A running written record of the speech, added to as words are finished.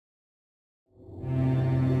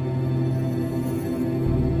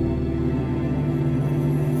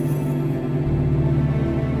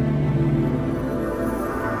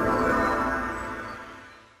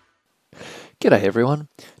G'day everyone.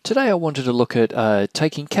 Today I wanted to look at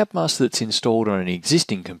taking CabMaster that's installed on an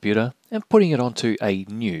existing computer and putting it onto a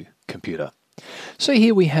new computer. So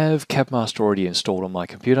here we have CabMaster already installed on my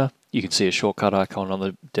computer. You can see a shortcut icon on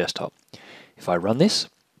the desktop. If I run this,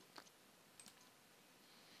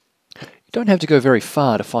 you don't have to go very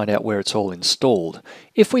far to find out where it's all installed.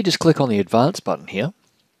 If we just click on the Advanced button here,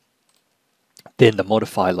 then the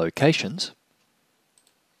Modify Locations,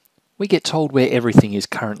 we get told where everything is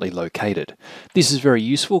currently located. This is very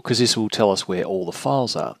useful because this will tell us where all the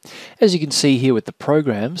files are. As you can see here with the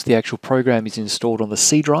programs, the actual program is installed on the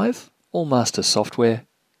C drive, CabMaster Software,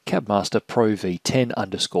 CabMaster Pro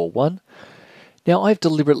V10_1. Now I've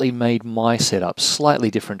deliberately made my setup slightly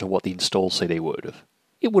different to what the install CD would have.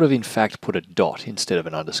 It would have in fact put a dot instead of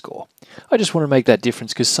an underscore. I just want to make that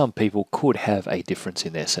difference because some people could have a difference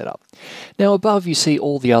in their setup. Now above you see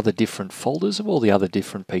all the other different folders of all the other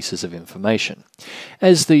different pieces of information.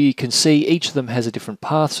 As you can see, each of them has a different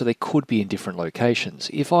path, so they could be in different locations.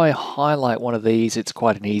 If I highlight one of these, it's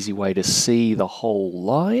quite an easy way to see the whole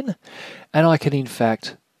line, and I can in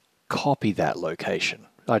fact copy that location.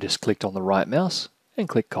 I just clicked on the right mouse and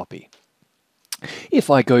click copy.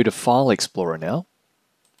 If I go to File Explorer now,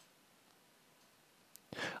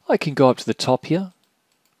 I can go up to the top here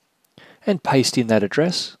and paste in that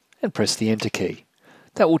address and press the Enter key.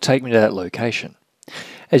 That will take me to that location.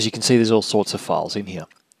 As you can see, there's all sorts of files in here.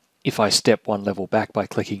 If I step one level back by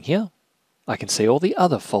clicking here, I can see all the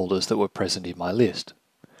other folders that were present in my list.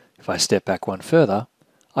 If I step back one further,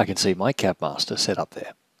 I can see my CabMaster set up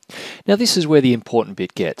there. Now this is where the important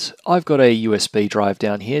bit gets. I've got a USB drive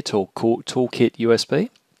down here, Toolkit USB.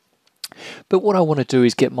 But what I want to do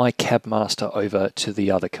is get my CabMaster over to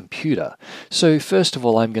the other computer. So first of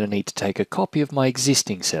all, I'm going to need to take a copy of my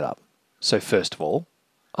existing setup. So first of all,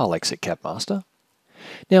 I'll exit CabMaster.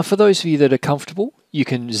 Now for those of you that are comfortable, you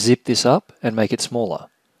can zip this up and make it smaller.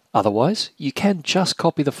 Otherwise, you can just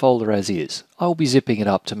copy the folder as is. I'll be zipping it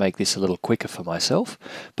up to make this a little quicker for myself,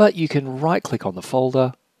 but you can right-click on the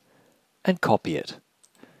folder and copy it.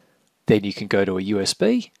 Then you can go to a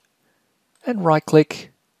USB and right-click,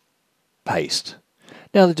 paste.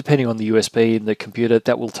 Now, depending on the USB in the computer,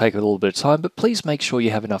 that will take a little bit of time, but please make sure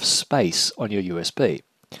you have enough space on your USB.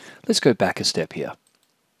 Let's go back a step here.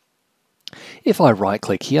 If I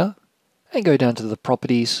right-click here and go down to the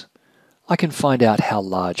properties, I can find out how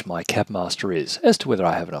large my CabMaster is as to whether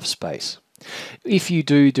I have enough space. If you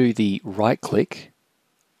do the right-click,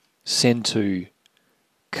 send to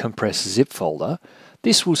compress zip folder,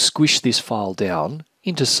 this will squish this file down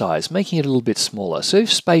into size, making it a little bit smaller. So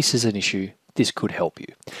if space is an issue, this could help you.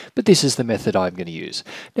 But this is the method I'm going to use.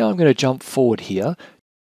 Now I'm going to jump forward here.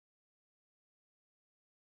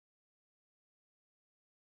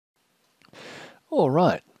 All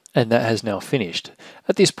right, and that has now finished.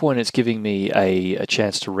 At this point, it's giving me a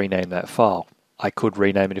chance to rename that file. I could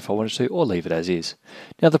rename it if I wanted to, or leave it as is.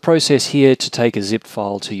 Now the process here to take a zipped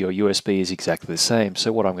file to your USB is exactly the same.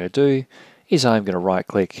 So what I'm going to do is I'm going to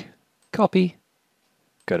right-click, copy,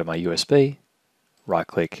 go to my USB,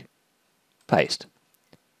 right-click, paste.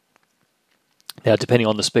 Now, depending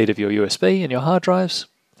on the speed of your USB and your hard drives,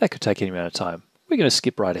 that could take any amount of time. We're going to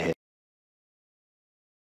skip right ahead.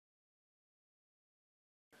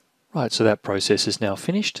 Right, so that process is now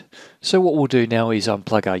finished. So what we'll do now is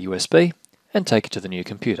unplug our USB and take it to the new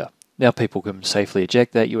computer. Now people can safely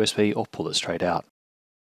eject that USB or pull it straight out.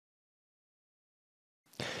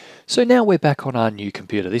 So now we're back on our new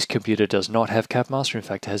computer. This computer does not have CabMaster, in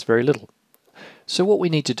fact it has very little. So what we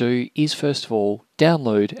need to do is first of all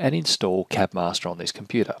download and install CabMaster on this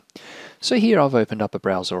computer. So here I've opened up a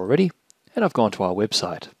browser already and I've gone to our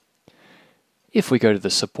website. If we go to the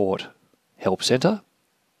Support Help Center,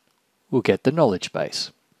 we'll get the knowledge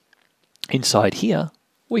base. Inside here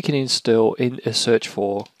we can search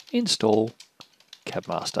for Install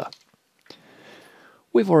CabMaster.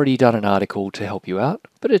 We've already done an article to help you out,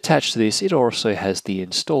 but attached to this it also has the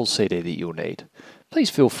install CD that you'll need. Please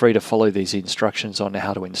feel free to follow these instructions on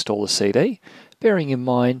how to install a CD, bearing in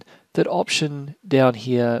mind that option down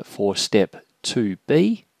here for step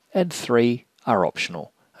 2B and 3 are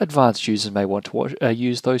optional. Advanced users may want to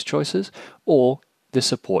use those choices, or the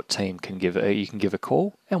support team you can give a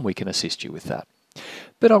call and we can assist you with that.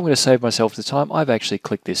 But I'm going to save myself the time. I've actually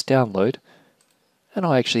clicked this download and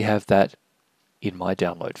I actually have that in my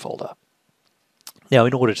download folder. Now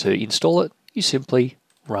in order to install it, you simply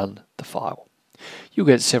run the file. You'll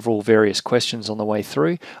get several various questions on the way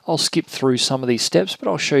through. I'll skip through some of these steps, but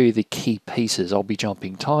I'll show you the key pieces. I'll be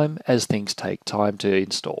jumping time as things take time to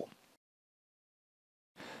install.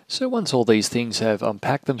 So once all these things have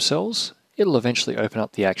unpacked themselves, it'll eventually open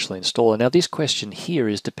up the actual installer. Now this question here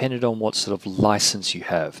is dependent on what sort of license you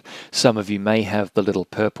have. Some of you may have the little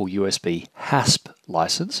purple USB HASP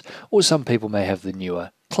license, or some people may have the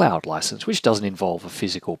newer cloud license, which doesn't involve a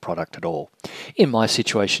physical product at all. In my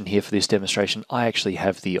situation here for this demonstration, I actually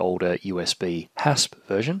have the older USB HASP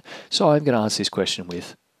version, so I'm going to answer this question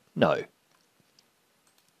with no.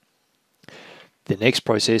 The next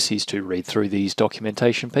process is to read through these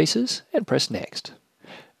documentation pieces and press next.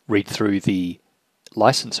 Read through the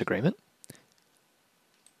license agreement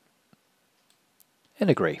and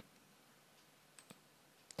agree.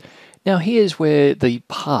 Now here's where the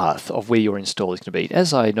path of where your install is going to be.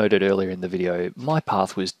 As I noted earlier in the video, my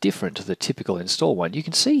path was different to the typical install one. You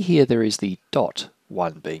can see here there is the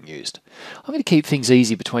 .1 being used. I'm going to keep things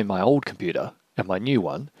easy between my old computer and my new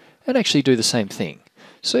one and actually do the same thing.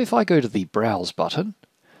 So if I go to the Browse button,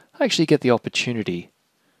 I actually get the opportunity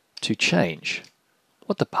to change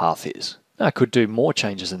what the path is. Now, I could do more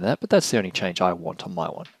changes than that, but that's the only change I want on my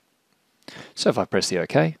one. So if I press the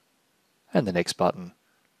OK, and the next button,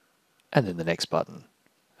 and then the next button,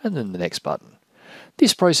 and then the next button.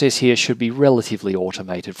 This process here should be relatively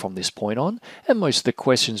automated from this point on, and most of the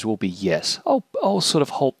questions will be yes. I'll sort of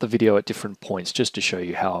halt the video at different points just to show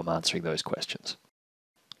you how I'm answering those questions.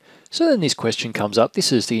 So then this question comes up.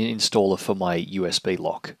 This is the installer for my USB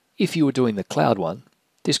lock. If you were doing the cloud one,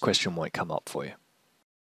 this question won't come up for you.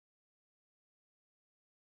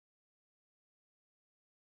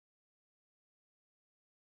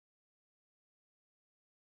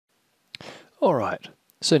 Alright,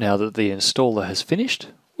 so now that the installer has finished,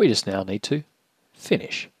 we just now need to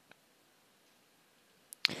finish.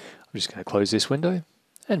 I'm just going to close this window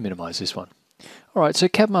and minimize this one. Alright, so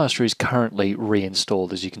CabMaster is currently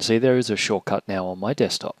reinstalled. As you can see, there is a shortcut now on my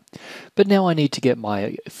desktop. But now I need to get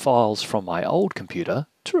my files from my old computer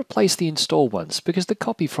to replace the installed ones because the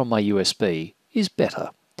copy from my USB is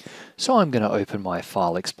better. So I'm going to open my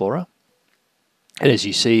File Explorer. And as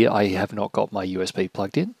you see, I have not got my USB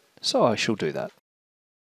plugged in, so I shall do that.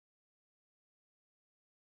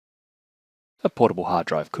 A portable hard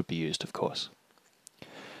drive could be used, of course.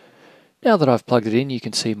 Now that I've plugged it in, you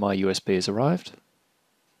can see my USB has arrived.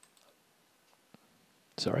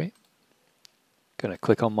 Sorry. Going to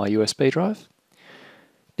click on my USB drive.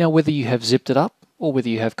 Now whether you have zipped it up or whether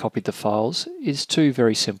you have copied the files is two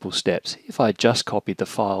very simple steps. If I just copied the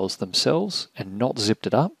files themselves and not zipped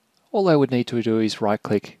it up, all I would need to do is right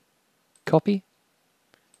click, copy,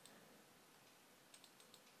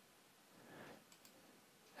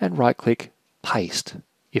 and right click, paste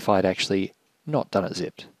if I'd actually not done it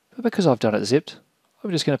zipped. But because I've done it zipped,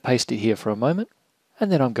 I'm just going to paste it here for a moment,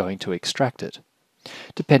 and then I'm going to extract it.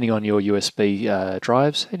 Depending on your USB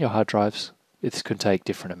drives and your hard drives, this can take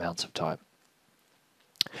different amounts of time.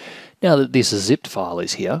 Now that this zipped file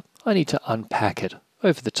is here, I need to unpack it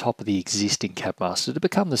over the top of the existing CabMaster to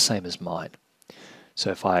become the same as mine.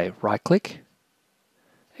 So if I right-click,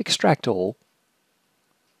 extract all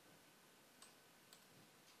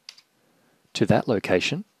to that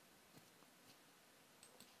location,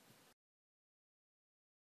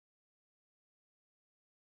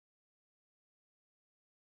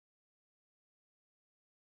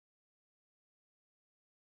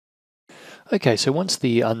 okay, so once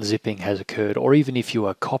the unzipping has occurred, or even if you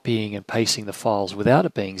are copying and pasting the files without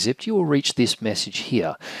it being zipped, you will reach this message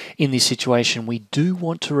here. In this situation, we do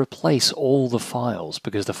want to replace all the files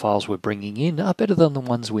because the files we're bringing in are better than the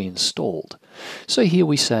ones we installed. So here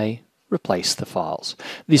we say, replace the files.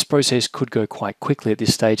 This process could go quite quickly at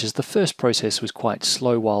this stage as the first process was quite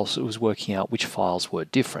slow whilst it was working out which files were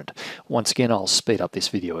different. Once again, I'll speed up this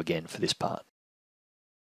video again for this part.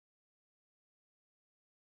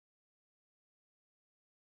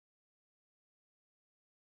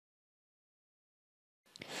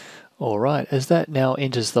 Alright, as that now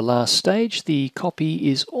enters the last stage, the copy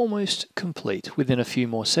is almost complete. Within a few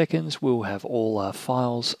more seconds, we'll have all our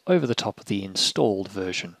files over the top of the installed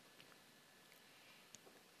version.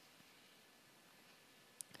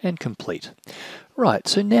 And complete. Right,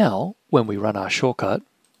 so now when we run our shortcut,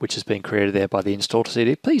 which has been created there by the installer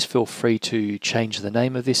CD, please feel free to change the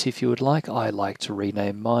name of this if you would like. I like to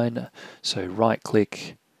rename mine, so right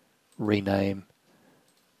click, rename,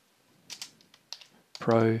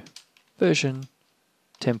 Pro version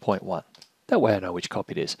 10.1. That way I know which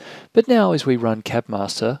copy it is. But now as we run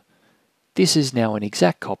CabMaster, this is now an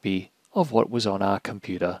exact copy of what was on our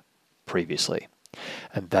computer previously.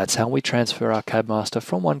 And that's how we transfer our CabMaster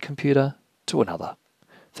from one computer to another.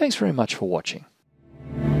 Thanks very much for watching.